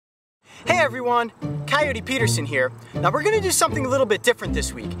Hey everyone, Coyote Peterson here. Now we're gonna do something a little bit different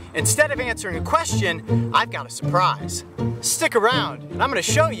this week. Instead of answering a question, I've got a surprise. Stick around and I'm gonna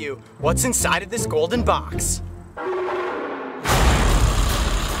show you what's inside of this golden box.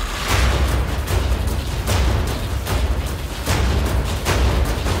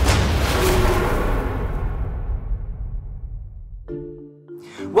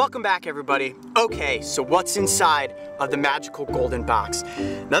 Welcome back everybody. Okay, so what's inside of the magical golden box?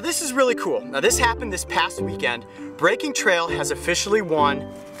 Now this is really cool. Now this happened this past weekend. Breaking Trail has officially won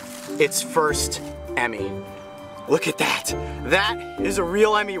its first Emmy. Look at that. That is a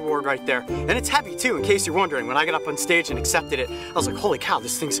real Emmy award right there. And it's heavy too, in case you're wondering. When I got up on stage and accepted it, I was like, holy cow,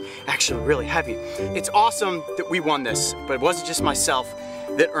 this thing's actually really heavy. It's awesome that we won this, but it wasn't just myself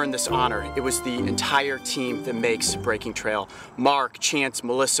that earned this honor. It was the entire team that makes Breaking Trail. Mark, Chance,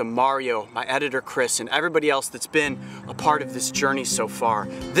 Melissa, Mario, my editor Chris, and everybody else that's been a part of this journey so far.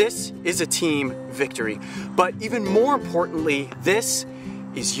 This is a team victory. But even more importantly, this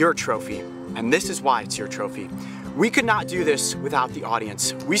is your trophy. And this is why it's your trophy. We could not do this without the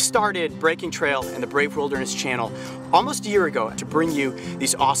audience. We started Breaking Trail and the Brave Wilderness channel almost a year ago to bring you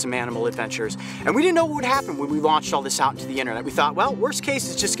these awesome animal adventures. And we didn't know what would happen when we launched all this out into the internet. We thought, well, worst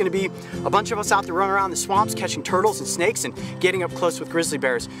case, it's just gonna be a bunch of us out there running around the swamps, catching turtles and snakes and getting up close with grizzly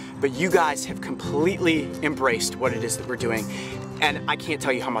bears. But you guys have completely embraced what it is that we're doing. And I can't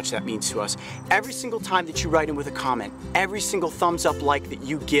tell you how much that means to us. Every single time that you write in with a comment, every single thumbs up like that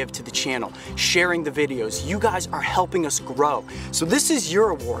you give to the channel, sharing the videos, you guys are helping us grow. So this is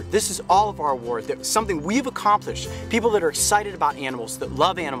your award. This is all of our award. That's something we've accomplished. People that are excited about animals, that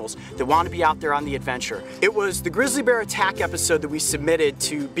love animals, that want to be out there on the adventure. It was the grizzly bear attack episode that we submitted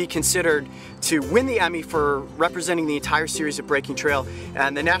to be considered to win the Emmy for representing the entire series of Breaking Trail.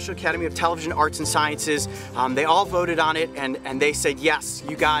 And the National Academy of Television Arts and Sciences, they all voted on it, and they said, yes,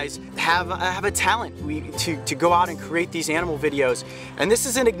 you guys have a talent to go out and create these animal videos. And this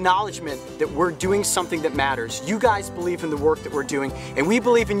is an acknowledgement that we're doing something that matters. You guys believe in the work that we're doing, and we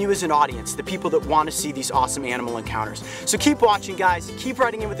believe in you as an audience, the people that want to see these awesome animal encounters. So keep watching, guys. Keep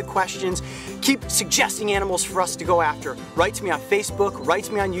writing in with the questions. Keep suggesting animals for us to go after. Write to me on Facebook. Write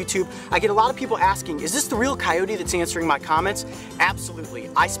to me on YouTube. I get a lot of people asking, is this the real Coyote that's answering my comments? Absolutely.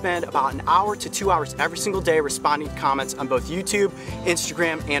 I spend about an hour to 2 hours every single day responding to comments on both YouTube,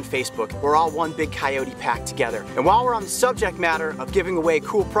 Instagram, and Facebook. We're all one big Coyote pack together. And while we're on the subject matter of giving away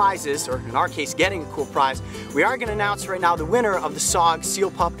cool prizes, or in our case, getting a cool prize, we are going to announce right now the winner of the SOG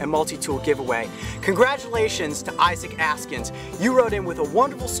Seal Pup and Multi-Tool Giveaway. Congratulations to Isaac Askins. You wrote in with a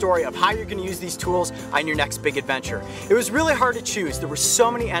wonderful story of how you're going to use these tools on your next big adventure. It was really hard to choose. There were so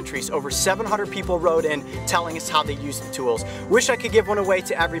many entries. Over 700 people wrote in telling us how they use the tools. Wish I could give one away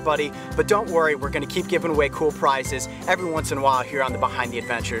to everybody, but don't worry, we're going to keep giving away cool prizes every once in a while here on the Behind the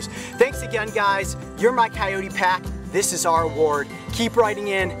Adventures. Thanks again, guys. You're my Coyote pack. This is our award. Keep writing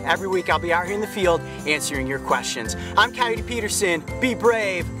in. Every week I'll be out here in the field answering your questions. I'm Coyote Peterson. Be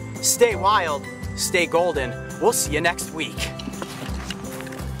brave, stay wild, stay golden. We'll see you next week.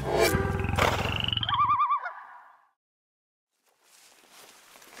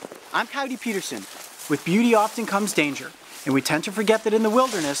 I'm Coyote Peterson. With beauty often comes danger, and we tend to forget that in the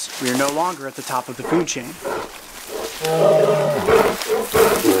wilderness, we are no longer at the top of the food chain.